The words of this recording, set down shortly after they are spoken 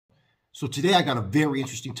So today I got a very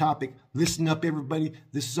interesting topic. Listen up, everybody.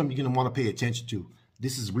 This is something you're going to want to pay attention to.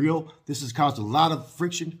 This is real. This has caused a lot of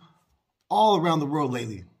friction all around the world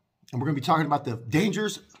lately. And we're going to be talking about the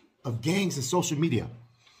dangers of gangs and social media.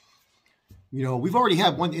 You know, we've already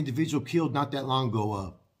had one individual killed not that long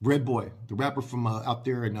ago, Red Boy, the rapper from out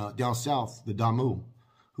there in down south, the Damu,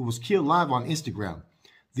 who was killed live on Instagram.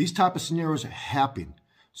 These type of scenarios happen.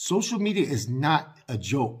 Social media is not a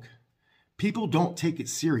joke. People don't take it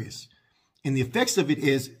serious. And the effects of it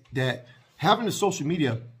is that having a social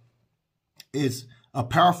media is a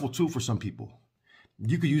powerful tool for some people.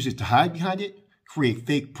 You could use it to hide behind it, create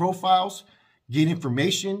fake profiles, get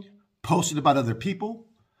information, post it about other people.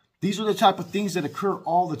 These are the type of things that occur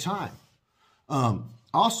all the time.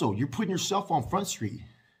 Also, you're putting yourself on Front Street.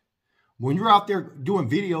 When you're out there doing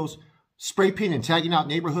videos, spray painting and tagging out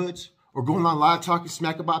neighborhoods, or going on live talking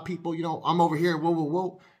smack about people, you know, I'm over here, whoa, whoa,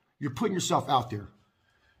 whoa. You're putting yourself out there,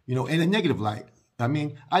 you know, in a negative light. I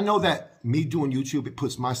mean, I know that me doing YouTube, it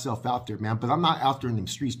puts myself out there, man, but I'm not out there in the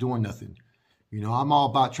streets doing nothing. You know, I'm all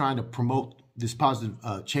about trying to promote this positive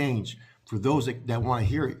change for those that want to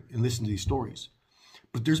hear it and listen to these stories.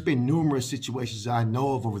 But there's been numerous situations I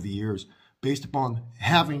know of over the years based upon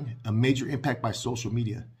having a major impact by social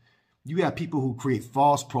media. You have people who create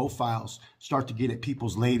false profiles, start to get at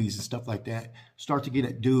people's ladies and stuff like that, start to get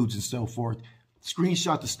at dudes and so forth,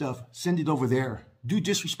 screenshot the stuff, send it over there, do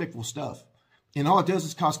disrespectful stuff. And all it does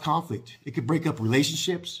is cause conflict. It could break up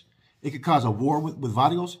relationships. It could cause a war with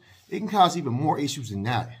videos. It can cause even more issues than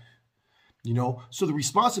that. You know, so the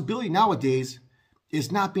responsibility nowadays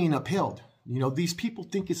is not being upheld. You know, these people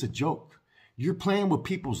think it's a joke. You're playing with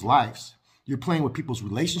people's lives. You're playing with people's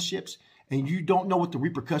relationships, and you don't know what the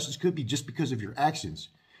repercussions could be just because of your actions.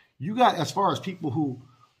 You got as far as people who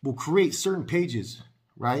will create certain pages,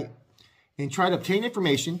 right? And try to obtain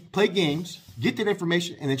information, play games, get that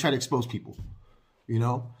information, and then try to expose people, you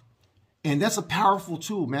know? And that's a powerful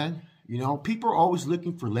tool, man. You know, people are always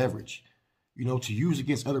looking for leverage, you know, to use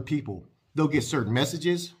against other people. They'll get certain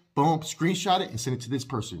messages, boom, screenshot it and send it to this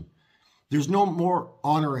person. There's no more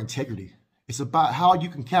honor or integrity. It's about how you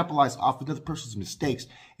can capitalize off another person's mistakes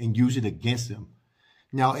and use it against them.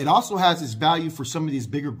 Now, it also has its value for some of these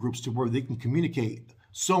bigger groups to where they can communicate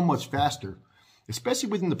so much faster, especially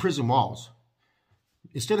within the prison walls.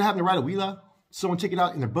 Instead of having to write a wheelie, someone take it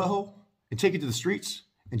out in their butthole and take it to the streets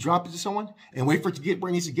and drop it to someone and wait for it to get where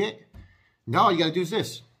it needs to get. Now all you got to do is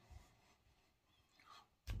this.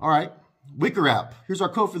 All right, Wicker app. Here's our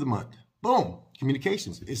code for the month. Boom,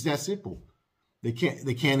 communications. It's that simple. They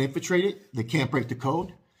can't infiltrate it. They can't break the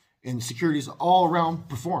code, and security is all around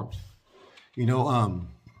performed. You know,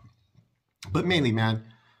 but mainly, man,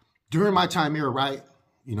 during my time era, right?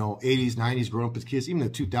 You know, 80s, 90s, growing up as kids, even the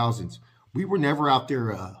 2000s, we were never out there,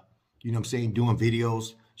 you know what I'm saying, doing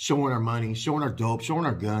videos, showing our money, showing our dope, showing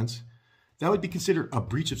our guns. That would be considered a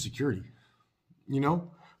breach of security. You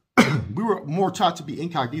know, we were more taught to be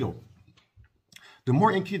incognito. The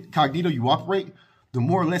more incognito you operate, the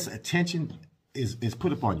more or less attention is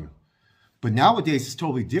put upon you. But nowadays, it's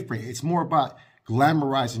totally different. It's more about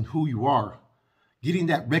glamorizing who you are, getting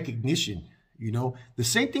that recognition. You know, the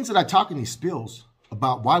same things that I talk in these spills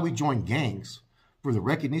about why we join gangs, for the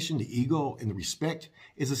recognition, the ego, and the respect,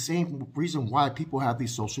 is the same reason why people have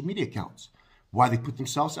these social media accounts, why they put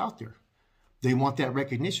themselves out there. They want that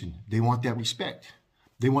recognition. They want that respect.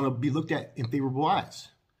 They want to be looked at in favorable eyes.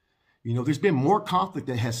 You know, there's been more conflict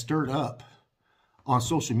that has stirred up on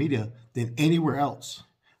social media than anywhere else.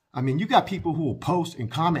 I mean, you got people who will post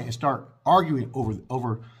and comment and start arguing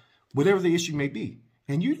over whatever the issue may be.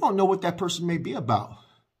 And you don't know what that person may be about.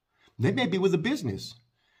 They may be with a business,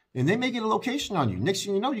 and they may get a location on you. Next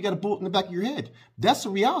thing you know, you got a bullet in the back of your head. That's the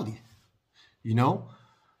reality, you know?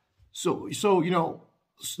 So you know,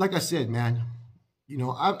 like I said, man, you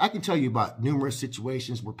know, I can tell you about numerous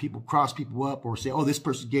situations where people cross people up or say, oh, this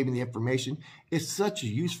person gave me the information. It's such a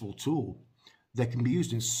useful tool that can be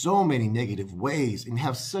used in so many negative ways and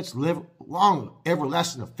have such long,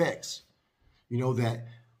 everlasting effects, you know, that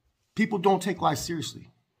people don't take life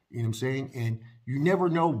seriously. You know what I'm saying? And you never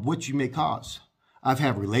know what you may cause. I've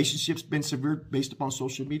had relationships been severed based upon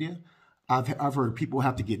social media. I've heard people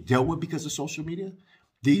have to get dealt with because of social media.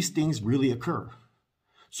 These things really occur.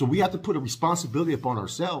 So we have to put a responsibility upon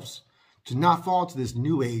ourselves to not fall into this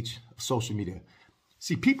new age of social media.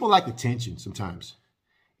 See, people like attention sometimes.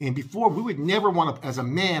 And before, we would never want to, as a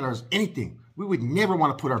man or as anything, we would never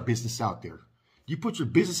want to put our business out there. You put your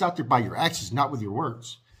business out there by your actions, not with your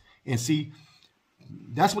words. And see,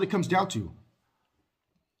 that's what it comes down to.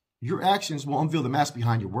 Your actions will unveil the mask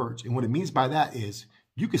behind your words. And what it means by that is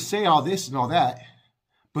you could say all this and all that,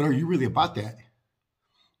 but are you really about that?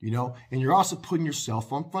 you know, and you're also putting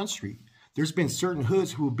yourself on Front Street. There's been certain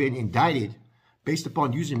hoods who have been indicted based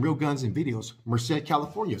upon using real guns in videos. Merced,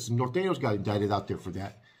 California, some Norteños got indicted out there for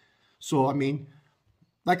that. So, I mean,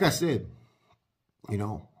 like I said, you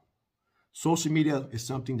know, social media is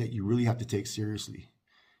something that you really have to take seriously.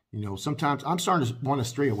 You know, sometimes I'm starting to want to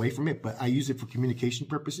stray away from it, but I use it for communication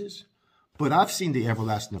purposes. But I've seen the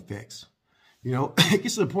everlasting effects. You know, it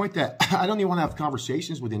gets to the point that I don't even want to have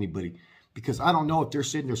conversations with anybody because I don't know if they're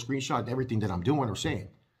sitting there screenshotting everything that I'm doing or saying.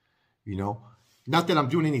 You know, not that I'm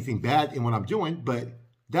doing anything bad in what I'm doing, but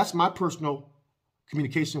that's my personal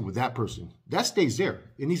communication with that person. That stays there.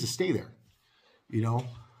 It needs to stay there. You know,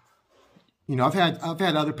 I've had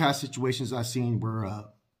other past situations I've seen where,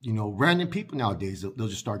 you know, random people nowadays, they'll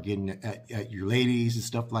just start getting at your ladies and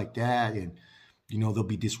stuff like that. And, you know, they'll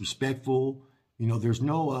be disrespectful. You know, there's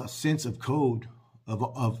no sense of code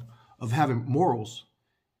of having morals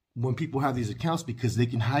when people have these accounts because they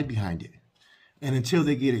can hide behind it. And until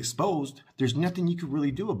they get exposed, there's nothing you can really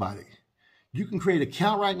do about it. You can create an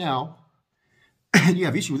account right now and you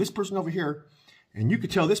have issue with this person over here. And you could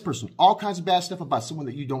tell this person all kinds of bad stuff about someone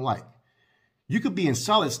that you don't like. You could be in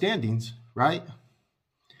solid standings, right?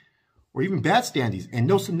 Or even bad standings and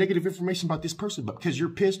know some negative information about this person. But because you're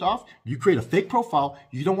pissed off, you create a fake profile.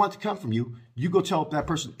 You don't want it to come from you. You go tell that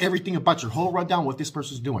person everything about your whole rundown, what this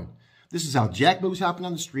person's doing. This is how jack moves happen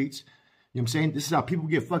on the streets. You know what I'm saying? This is how people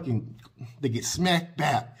get they get smacked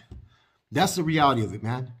back. That's the reality of it,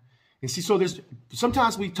 man. And see, so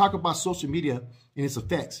sometimes we talk about social media and its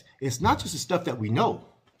effects. It's not just the stuff that we know.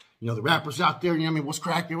 You know, the rappers out there, you know what I mean? What's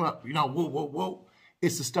cracking up? You know, whoa, whoa, whoa.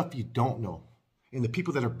 It's the stuff you don't know and the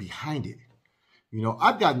people that are behind it. You know,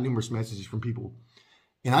 I've gotten numerous messages from people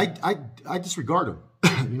and I disregard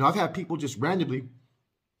them. You know, I've had people just randomly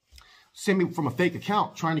send me from a fake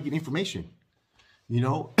account trying to get information. You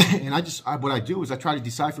know, and what I do is I try to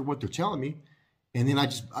decipher what they're telling me, and then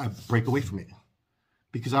I break away from it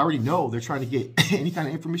because I already know they're trying to get any kind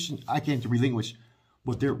of information I can to relinquish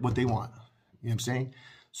what they want. You know what I'm saying?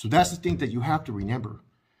 So that's the thing that you have to remember.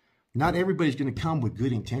 Not everybody's going to come with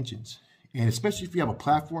good intentions, and especially if you have a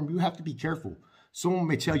platform, you have to be careful. Someone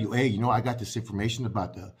may tell you, "Hey, you know, I got this information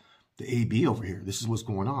about the AB over here. This is what's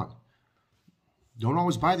going on." Don't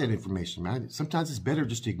always buy that information, man. Sometimes it's better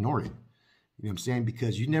just to ignore it. You know what I'm saying?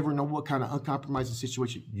 Because you never know what kind of uncompromising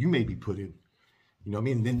situation you may be put in. You know what I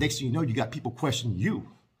mean? And then next thing you know, you got people questioning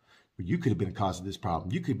you. But you could have been the cause of this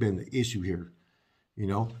problem. You could have been the issue here. You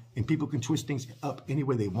know? And people can twist things up any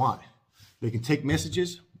way they want. They can take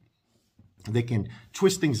messages. They can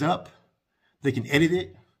twist things up. They can edit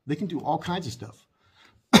it. They can do all kinds of stuff.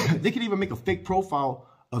 They can even make a fake profile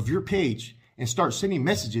of your page and start sending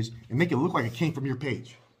messages and make it look like it came from your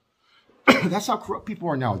page. That's how corrupt people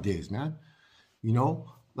are nowadays, man. You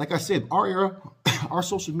know, like I said, our era, our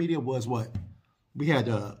social media was what? We had,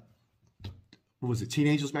 what was it,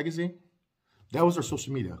 Teenagers magazine? That was our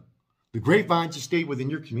social media. The grapevine just stayed within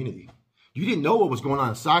your community. You didn't know what was going on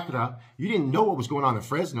in Sakura. You didn't know what was going on in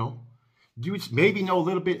Fresno. You maybe know a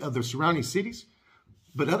little bit of the surrounding cities,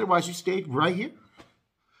 but otherwise you stayed right here.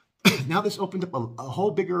 Now this opened up a whole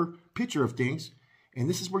bigger picture of things, and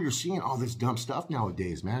this is where you're seeing all this dumb stuff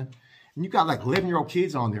nowadays, man. And you got like 11-year-old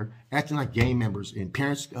kids on there acting like gang members and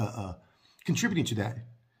parents contributing to that.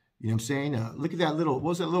 You know what I'm saying? Look at that what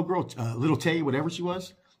was that little girl, little Tay, whatever she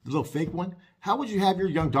was, the little fake one. How would you have your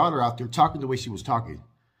young daughter out there talking the way she was talking?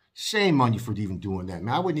 Shame on you for even doing that,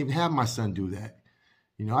 man. I wouldn't even have my son do that.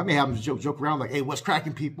 You know, I may have him joke around like, hey, what's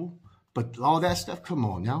cracking, people? But all that stuff, come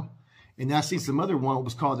on now. And then I seen some other one, it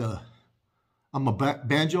was called, I'm a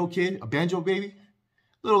banjo kid, a banjo baby.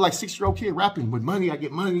 Little like 6-year-old kid rapping with money. I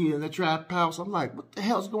get money in the trap house. I'm like, what the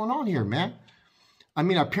hell's going on here, man? I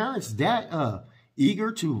mean, are parents that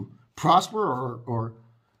eager to prosper or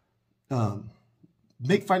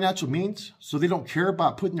make financial means so they don't care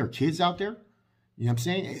about putting their kids out there? You know what I'm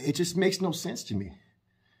saying? It just makes no sense to me.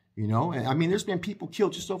 You know, and I mean, there's been people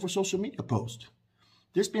killed just over social media posts.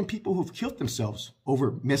 There's been people who've killed themselves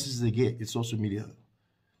over messages they get in social media.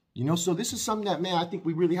 You know, so this is something that, man, I think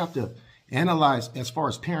we really have to analyze as far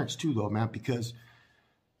as parents too, though, man, because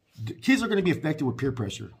the kids are going to be affected with peer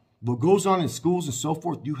pressure. What goes on in schools and so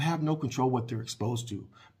forth, you have no control what they're exposed to.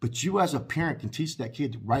 But you as a parent can teach that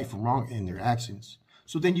kid right from wrong in their actions.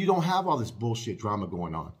 So then you don't have all this bullshit drama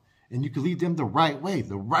going on. And you can lead them the right way,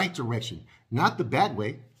 the right direction, not the bad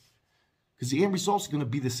way. Because the end result's going to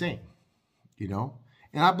be the same, you know.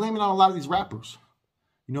 And I blame it on a lot of these rappers.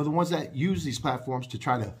 You know, the ones that use these platforms to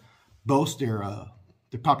try to boast their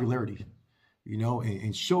popularity, you know,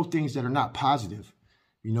 and show things that are not positive.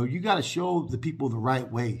 You know, you got to show the people the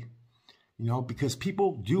right way. You know, because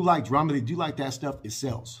people do like drama. They do like that stuff. It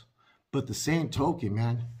sells. But the same token,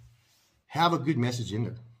 man, have a good message in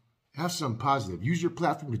there. Have something positive. Use your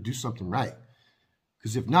platform to do something right.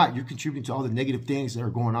 Because if not, you're contributing to all the negative things that are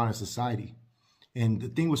going on in society. And the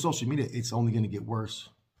thing with social media, it's only going to get worse.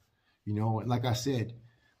 You know, and like I said,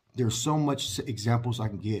 there's so much examples I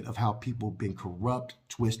can get of how people have been corrupt,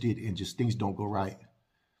 twisted, and just things don't go right.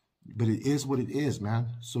 But it is what it is, man.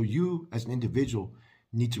 So you, as an individual,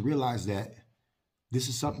 need to realize that this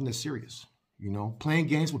is something that's serious. You know, playing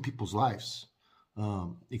games with people's lives,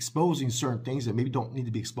 exposing certain things that maybe don't need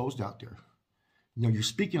to be exposed out there. You know, you're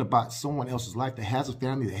speaking about someone else's life that has a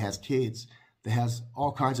family, that has kids, that has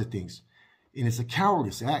all kinds of things. And it's a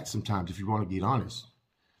cowardice act sometimes, if you want to get honest.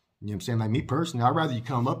 You know what I'm saying? Like me personally, I'd rather you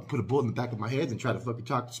come up and put a bullet in the back of my head than try to fucking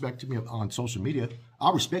talk back to me on social media.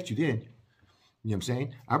 I'll respect you then. You know what I'm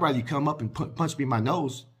saying? I'd rather you come up and punch me in my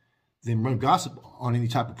nose than run gossip on any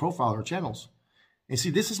type of profile or channels. And see,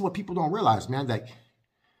 this is what people don't realize, man. Like,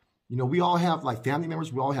 you know, we all have like family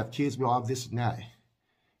members. We all have kids. We all have this and that.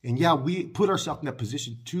 And yeah, we put ourselves in that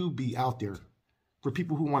position to be out there for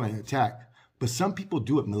people who want to attack. But some people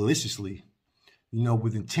do it maliciously, you know,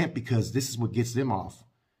 with intent, because this is what gets them off.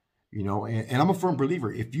 You know, and I'm a firm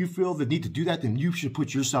believer. If you feel the need to do that, then you should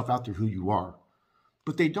put yourself out there who you are.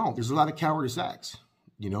 But they don't. There's a lot of cowardice acts,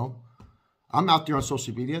 you know. I'm out there on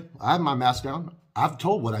social media. I have my mask down. I've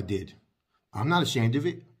told what I did. I'm not ashamed of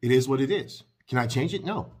it. It is what it is. Can I change it?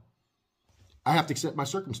 No. I have to accept my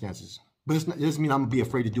circumstances. But it doesn't mean I'm going to be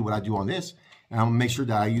afraid to do what I do on this. And I'm going to make sure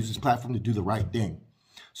that I use this platform to do the right thing.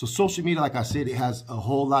 So social media, like I said, it has a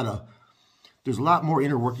whole lot of, there's a lot more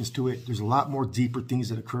inner workings to it. There's a lot more deeper things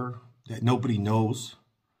that occur that nobody knows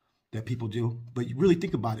that people do. But you really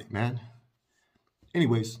think about it, man.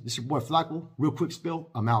 Anyways, this is your boy Flacco. Real quick spill.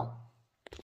 I'm out.